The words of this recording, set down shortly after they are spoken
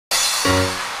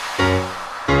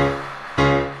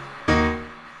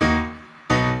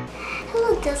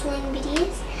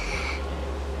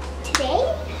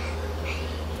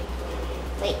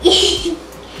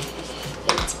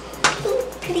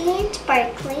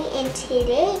and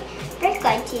today I'm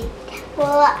going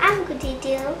to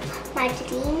do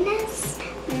Mariana's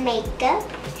makeup,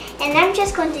 and I'm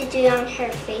just going to do it on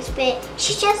her face, but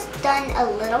she just done a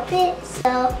little bit,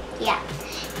 so yeah.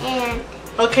 And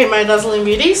okay, my Dazzling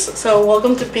Beauties, so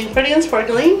welcome to Pink Pretty and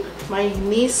Sparkling. My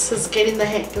niece is getting there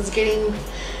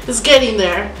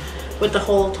with the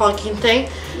whole talking thing.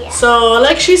 yeah. So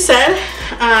like she said,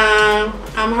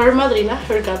 I'm her madrina,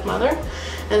 her godmother,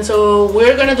 and so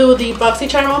we're gonna do the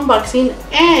BoxyCharm unboxing,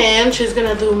 and she's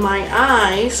gonna do my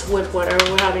eyes with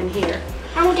whatever we have in here.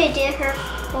 I'm gonna do her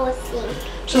whole thing.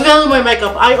 She's gonna do my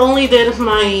makeup. I only did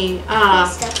my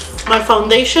my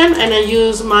foundation, and I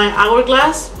use my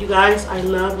hourglass. You guys, I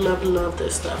love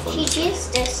this stuff. She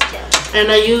used this too. And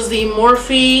I use the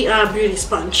Morphe beauty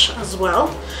sponge as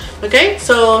well. Okay,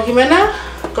 so Jimena,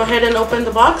 go ahead and open the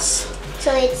box.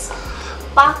 So it's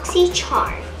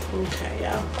BoxyCharm. Okay,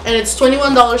 yeah, and it's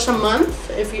 $21 a month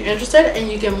if you're interested,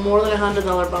 and you get more than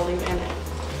 $100 value in it.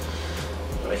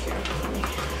 Right here.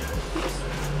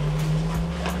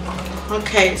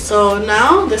 Okay, so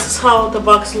now this is how the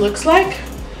box looks like.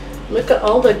 Look at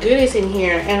all the goodies in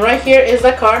here, and right here is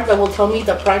the card that will tell me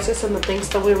the prices and the things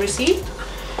that we received.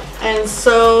 And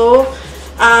so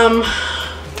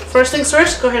first things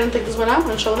first, go ahead and take this one out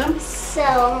and show them.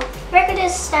 So we're gonna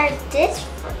start this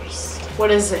first.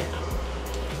 What is it?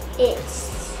 It's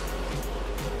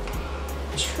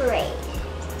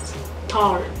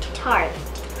Tarte.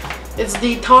 It's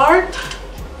the Tarte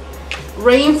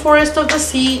Rainforest of the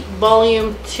Sea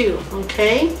Volume 2.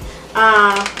 Okay,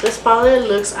 this palette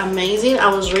looks amazing. I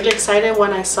was really excited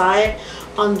when I saw it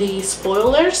on the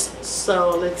spoilers,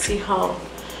 so let's see how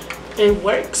it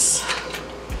works.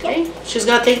 Okay, she's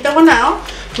gonna take that one out.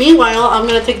 Meanwhile, I'm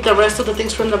gonna take the rest of the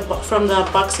things from the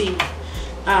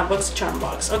BoxyCharm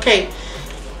box. Okay,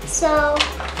 so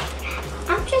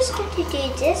I'm just going to do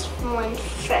this one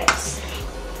first,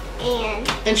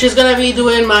 and she's gonna be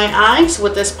doing my eyes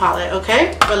with this palette.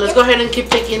 Okay, but let's go ahead and keep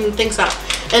taking things out.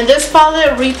 And this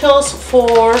palette retails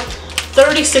for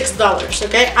 $36.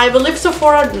 Okay, I believe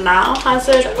Sephora now has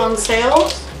it on sale,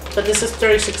 but this is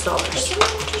 $36.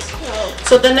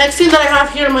 So the next thing that I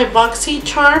have here in my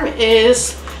BoxyCharm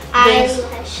is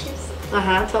eyelashes.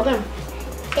 Tell them.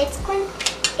 It's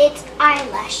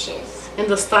eyelashes. And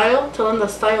the style? Tell them the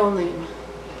style name.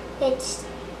 It's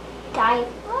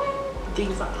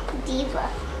Diva.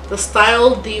 The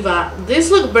Style Diva. These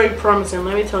look very promising,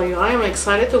 let me tell you. I am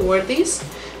excited to wear these.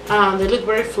 They look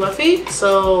very fluffy,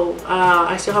 so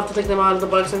I still have to take them out of the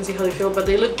box and see how they feel, but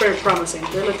they look very promising.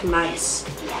 They look nice.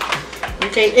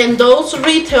 Okay, and those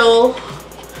retail,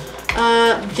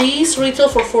 these retail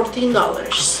for $14.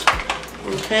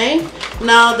 Okay,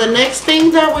 now the next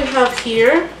thing that we have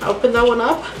here, open that one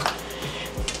up.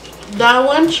 That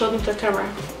one, show them to the camera.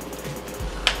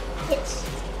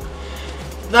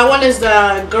 That one is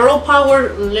the Girl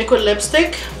Power Liquid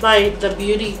Lipstick by the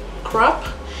Beauty Crop,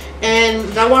 and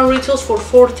that one retails for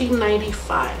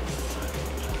 $14.95.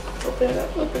 Open it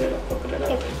up, open it up, open it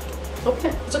up.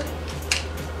 Open it, it's okay.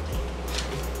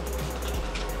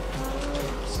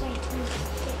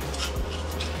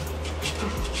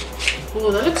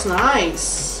 Ooh, that looks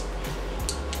nice.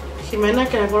 Jimena,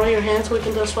 can I borrow your hands so we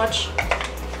can do a swatch?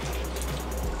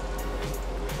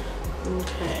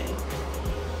 Okay.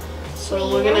 So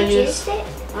we're gonna use it?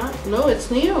 No, it's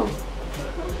new.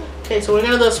 Okay, so we're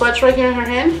gonna do a swatch right here in her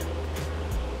hand.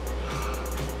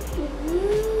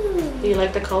 Do you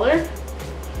like the color?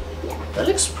 Yeah. That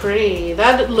looks pretty.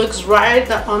 That looks right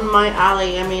on my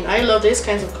alley. I mean, I love these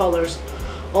kinds of colors.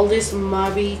 All these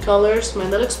mauve colors, man,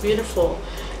 that looks beautiful.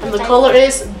 And the color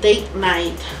is Date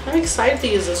Night. I'm excited to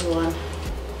use this one.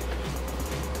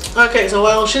 Okay, so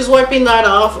while she's wiping that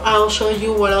off, I'll show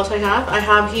you what else I have. I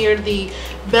have here the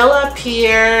Bella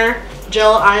Pierre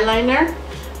gel eyeliner,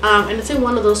 and it's in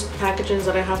one of those packages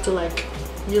that I have to like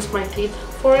use my teeth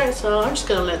for it, so I'm just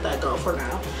gonna let that go for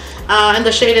now. And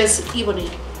the shade is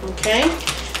Ebony. Okay,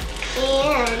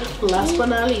 and last but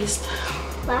not least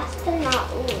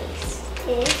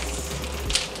is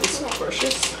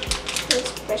brushes.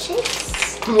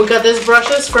 We got these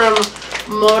brushes from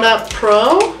Moda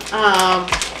Pro,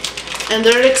 and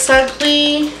they're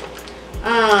exactly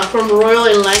from Royal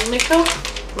and Langnickel,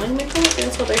 I think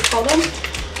that's what they call them.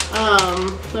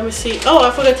 Let me see. Oh,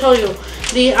 I forgot to tell you,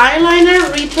 the eyeliner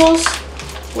retails,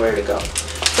 where'd it go?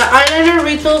 The eyeliner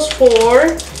retails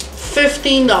for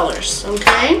 $15.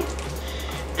 Okay,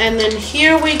 and then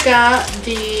here we got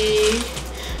the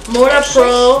Moda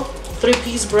Pro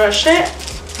 3-piece brush set.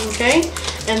 Okay,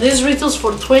 and this retails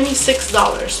for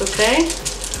 $26. Okay,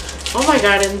 oh my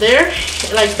god, and there,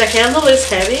 like, the handle is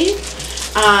heavy.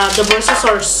 The brushes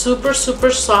are super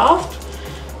soft.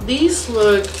 These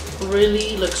look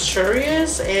really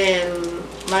luxurious and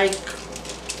like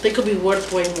they could be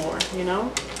worth way more, you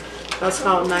know? That's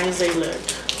how nice they look.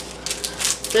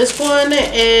 This one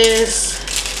is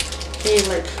a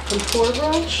like contour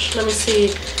brush. Let me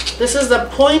see. This is the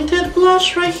pointed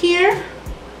blush right here.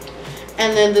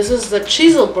 And then this is the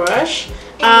chisel brush.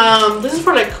 This is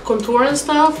for like contour and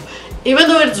stuff. Even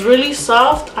though it's really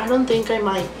soft, I don't think I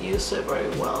might use it very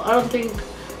well. I don't think,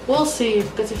 we'll see,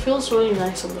 because it feels really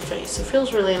nice on the face. It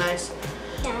feels really nice.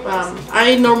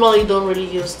 I normally don't really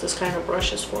use this kind of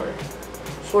brushes for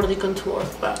the contour,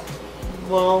 but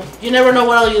well, you never know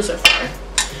what I'll use it for.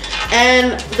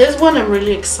 And this one I'm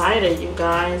really excited, you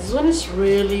guys. This one is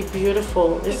really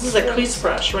beautiful. This is a crease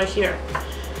brush right here.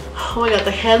 Oh my god,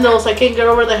 the handles, I can't get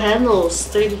over the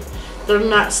handles. They're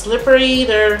not slippery,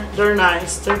 they're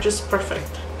nice, they're just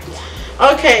perfect.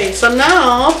 Okay, so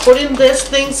now putting these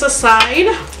things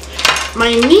aside,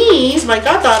 my niece, my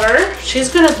goddaughter, she's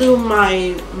gonna do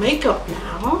my makeup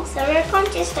now. So we're going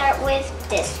to start with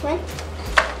this one.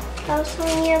 I was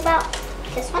telling you about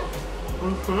this one.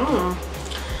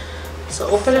 So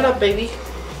open it up, baby.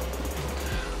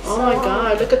 Oh my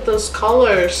god, look at those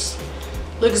colors.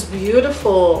 Looks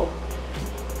beautiful.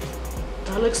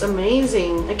 That looks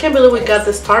amazing. I can't believe we got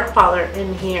this Tarte palette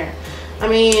in here. I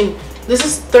mean, this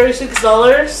is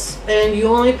 $36 and you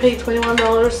only pay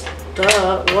 $21.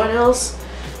 Duh, what else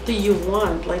do you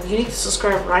want? Like, you need to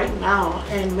subscribe right now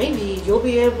and maybe you'll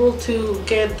be able to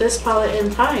get this palette in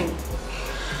time.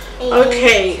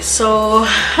 Okay, so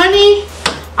honey,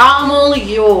 I'm all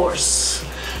yours.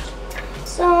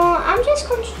 So I'm just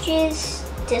going to use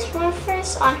this one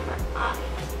first on her eye.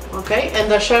 Okay, and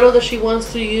the shadow that she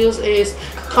wants to use is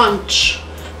Conch,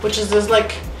 which is this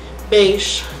like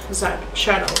beige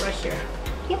shadow right here.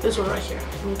 Yep. This one right here.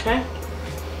 Okay.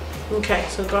 Okay,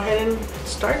 so go ahead and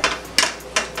start.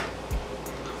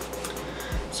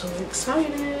 So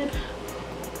excited.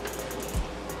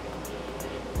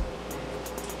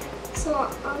 So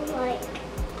I'm like,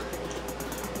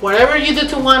 whatever you do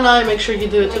to one eye, make sure you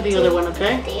do it to the other one,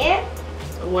 okay? There.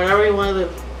 So whatever you want to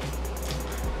do.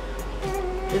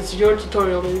 It's your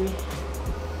tutorial, baby.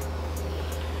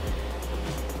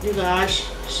 You guys,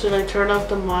 should I turn off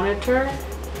the monitor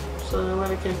so that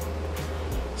I can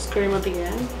scream at the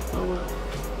end? Or what?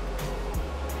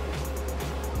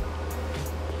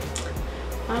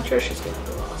 I'm sure she's gonna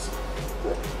do awesome.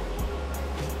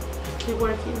 Keep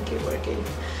working, keep working.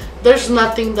 There's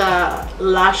nothing that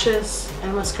lashes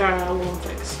and mascara won't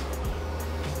fix.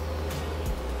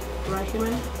 Right,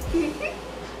 Human?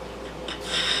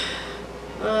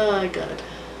 Oh my god.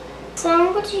 So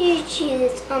I'm going to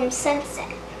use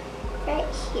Sunset right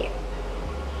here.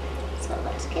 So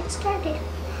let's get started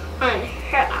on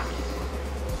her eye.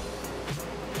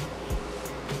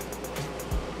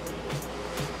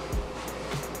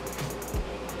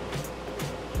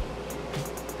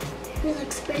 It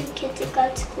looks pretty cute. It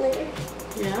got glitter.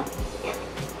 Yeah? Yeah.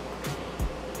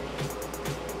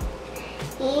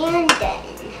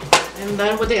 And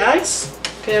then with the eyes?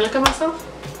 Can I look at myself?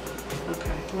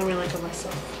 Okay, let me look at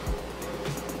myself.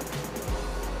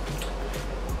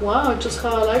 Wow, just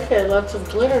how I like it. Lots of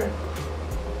glitter.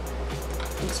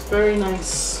 It's very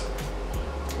nice.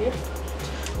 Yep.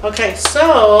 Okay,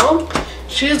 so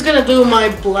she's gonna do my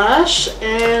blush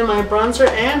and my bronzer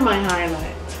and my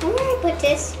highlight. I'm gonna put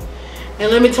this.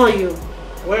 And let me tell you,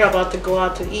 we're about to go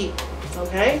out to eat.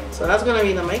 Okay? So that's gonna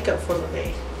be the makeup for the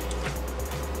day.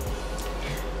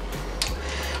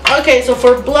 Okay, so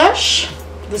for blush,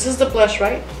 this is the blush,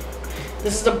 right?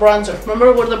 This is the bronzer.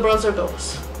 Remember where the bronzer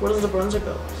goes? Where does the bronzer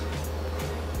go?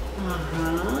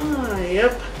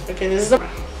 Yep. Okay, this is the...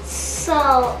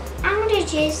 So, I'm going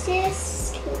to use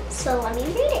this. So, let me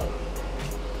read it.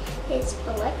 It's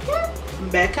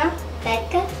Becca.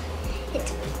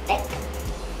 It's Becca.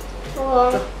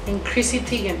 Well, and Chrissy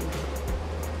Teigen.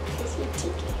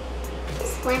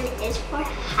 This one is for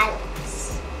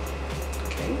highlights.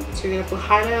 Okay, so you're going to put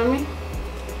highlight on me?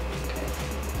 Okay.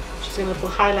 She's going to put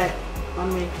highlight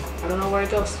on me. I don't know where it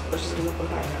goes, but she's going to put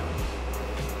highlight on me.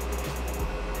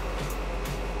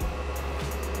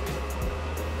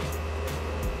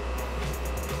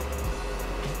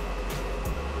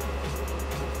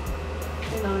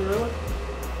 Okay, now the other one.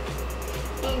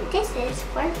 And this is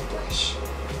for blush.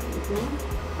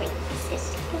 Mm-hmm. Wait, is this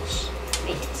blush?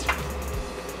 Wait, this one.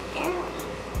 There.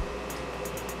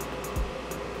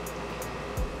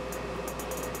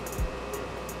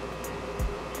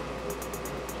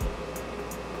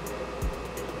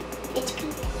 It's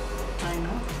pink. I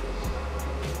know.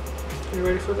 Are you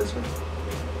ready for this one?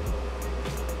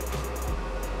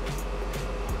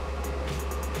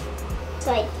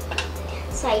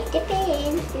 So I dip it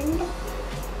in the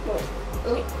bowl.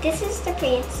 Like this is the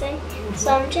pretty side. So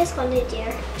I'm just going to do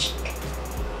her cheek.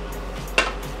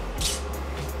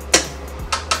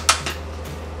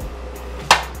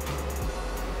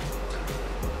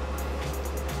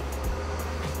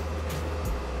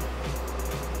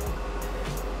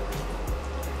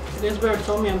 You guys better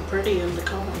tell me I'm pretty in the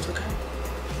comments, okay?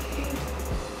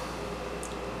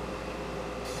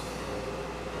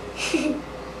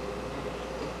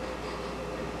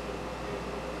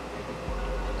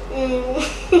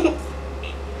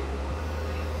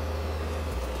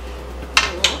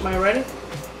 Am I ready?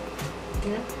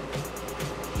 Yeah.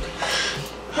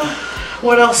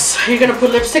 What else? Are you gonna put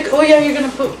lipstick? Oh yeah, you're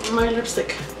gonna put my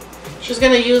lipstick. She's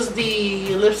gonna use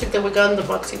the lipstick that we got in the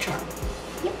BoxyCharm.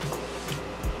 Yep.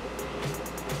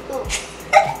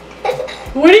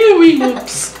 What do you mean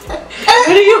oops? What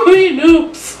do you mean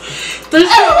oops? There's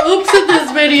no oops in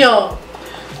this video.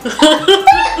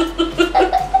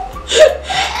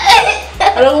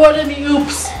 I don't want any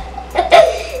oops.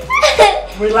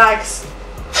 Relax.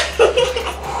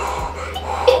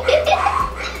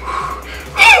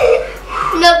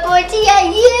 No pointing at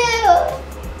you.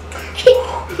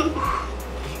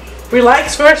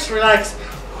 Relax first, relax.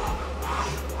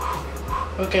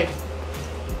 Okay.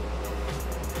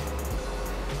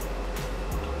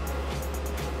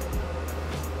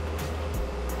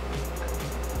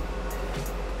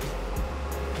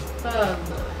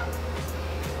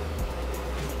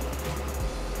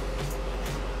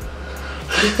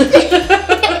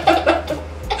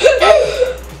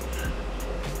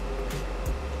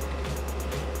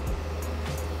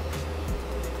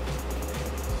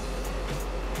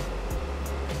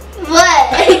 What?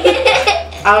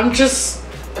 I'm just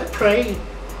praying.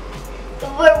 For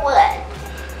what?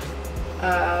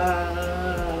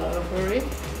 Free?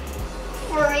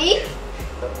 Free?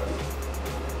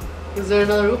 Is there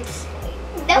another oops?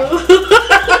 No.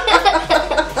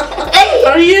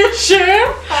 Are you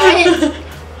sure?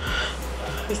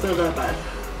 It's not that bad.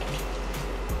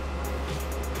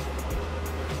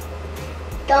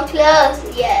 Don't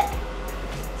close yet.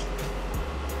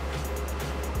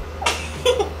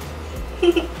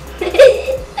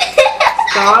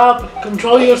 Stop.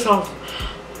 Control yourself.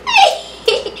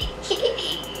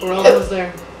 We're almost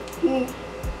there.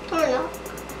 Or not.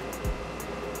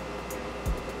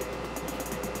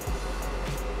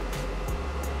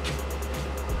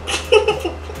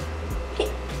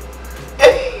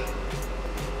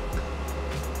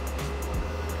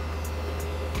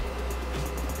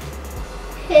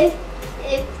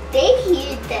 If they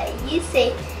hear that you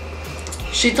say,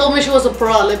 She told me she was a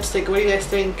pro at lipstick. What do you guys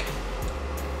think?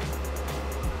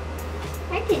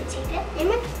 I didn't say that,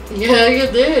 didn't I? Yeah, you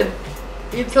did.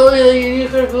 You told me that you knew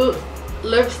her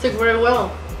lipstick very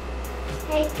well.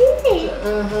 I did.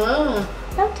 Uh-huh.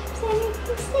 Sometimes I make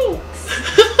mistakes.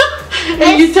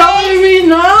 And you telling me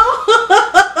now?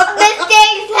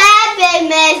 Mistakes happen,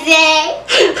 Missy.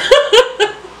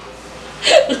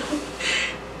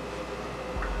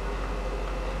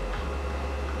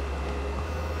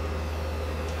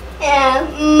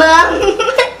 Mom.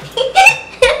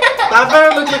 That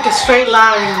better look like a straight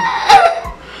line.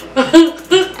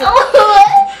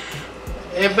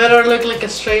 It better look like a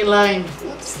straight line.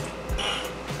 Oops.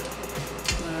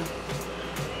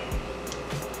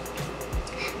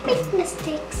 Make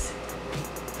mistakes.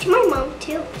 To my mom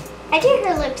too. I do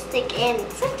her lipstick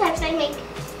and sometimes I make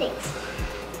mistakes.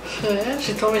 Yeah,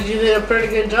 she told me she did a pretty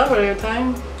good job every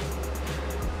time.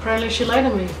 Apparently she lied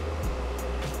to me.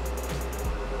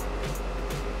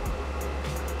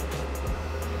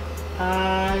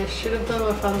 I should have done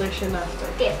my foundation after.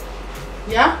 There.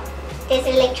 Yeah? Does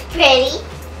it look pretty?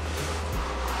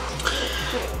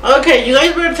 Okay, you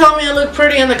guys better tell me I look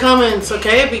pretty in the comments,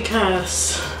 okay?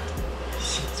 Because...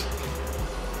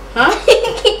 Huh?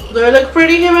 Do I look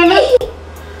pretty, Jimena?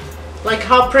 Like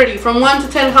how pretty? From 1 to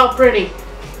 10, how pretty?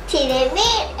 To the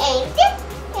man and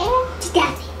to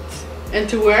that. And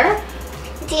to where?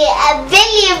 To a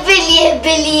billion.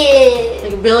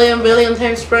 Like a billion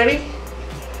times pretty?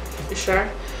 You sure?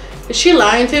 Is she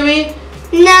lying to me?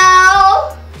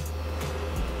 No.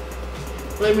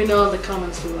 Let me know in the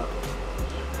comments below.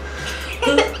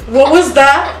 What was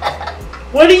that?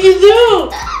 What did you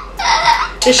do?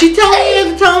 Is she telling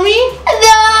you to tell me?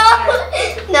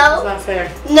 No. It's No. not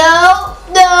fair. No.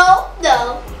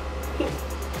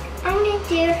 I'm gonna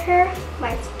do her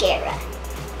mascara.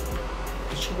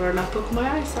 She better not poke my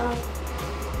eyes out.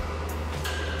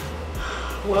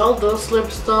 Well, those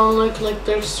lips don't look like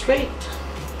they're straight.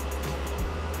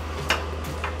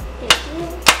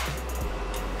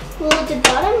 Well, the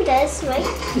bottom does, right?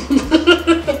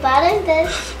 The bottom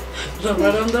does. The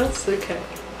red on this? Okay.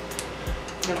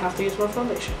 I'm gonna have to use more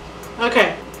foundation.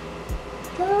 Okay.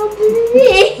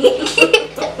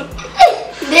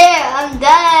 There, I'm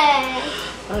done.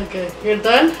 Okay, you're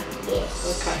done?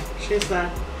 Yes. Okay, she's done.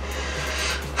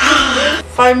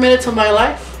 5 minutes of my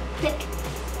life.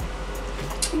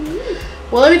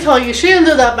 Well, let me tell you, she didn't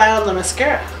do that bad on the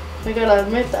mascara. We gotta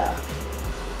admit that.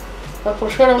 But for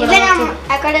sure, I'm gonna have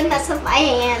to. I gotta mess up my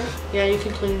hand. Yeah, you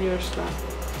can clean yours now.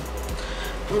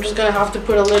 I'm just gonna have to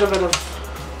put a little bit of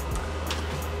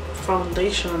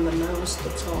foundation on the nose.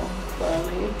 That's all. But I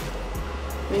mean,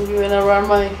 maybe even around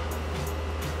my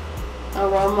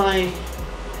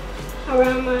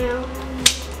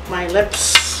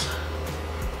lips.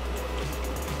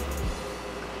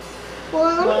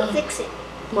 Well, let me fix it.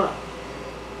 What?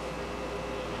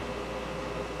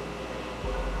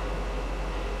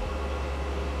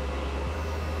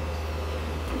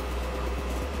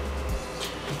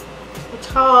 That's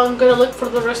how I'm gonna look for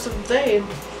the rest of the day.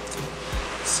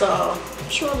 So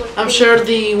I'm sure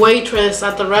the waitress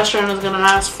at the restaurant is gonna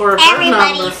ask for her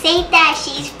Everybody number. say that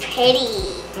she's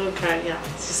pretty. Okay, yeah.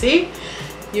 See?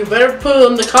 You better put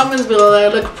in the comments below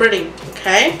that I look pretty,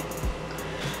 okay?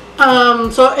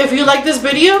 So if you like this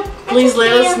video, please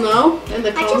let us know in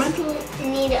the comments. I just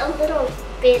need a little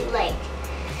bit like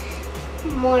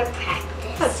more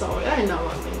practice. That's all. I know.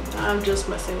 I mean, I'm just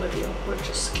messing with you. We're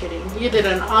just kidding. You did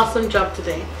an awesome job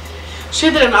today. She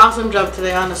did an awesome job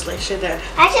today, honestly. She did.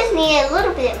 I just need a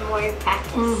little bit more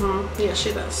practice. Yeah,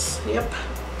 she does. Yep.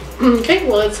 Okay,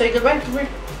 well, let's say goodbye. Come here.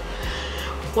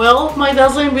 Well, my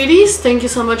Dazzling Beauties, thank you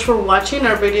so much for watching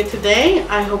our video today.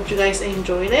 I hope you guys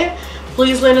enjoyed it.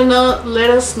 Please let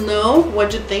us know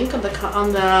what you think on the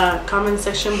comment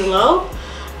section below.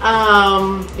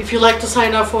 If you'd like to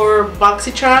sign up for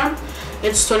BoxyCharm,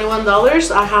 it's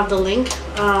 $21. I have the link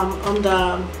on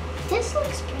the. This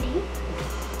looks pretty.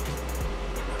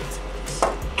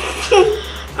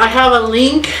 I have a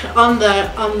link on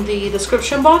the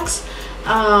description box.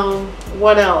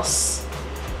 What else?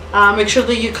 Make sure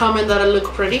that you comment that I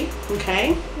look pretty,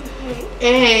 okay?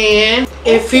 And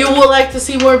if you would like to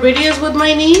see more videos with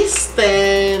my niece,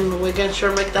 then we can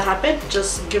sure make that happen.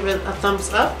 Just give it a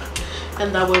thumbs up,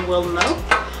 and that way we'll know.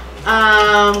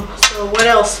 So what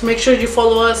else? Make sure you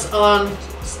follow us on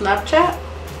Snapchat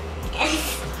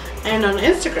and on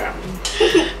Instagram.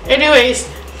 Anyways,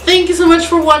 thank you so much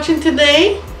for watching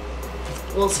today.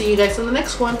 We'll see you guys in the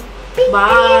next one.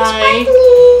 Bye.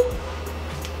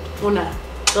 Una,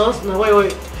 dos, no,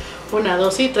 wait. Una,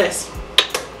 dos y tres.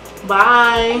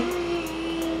 Bye.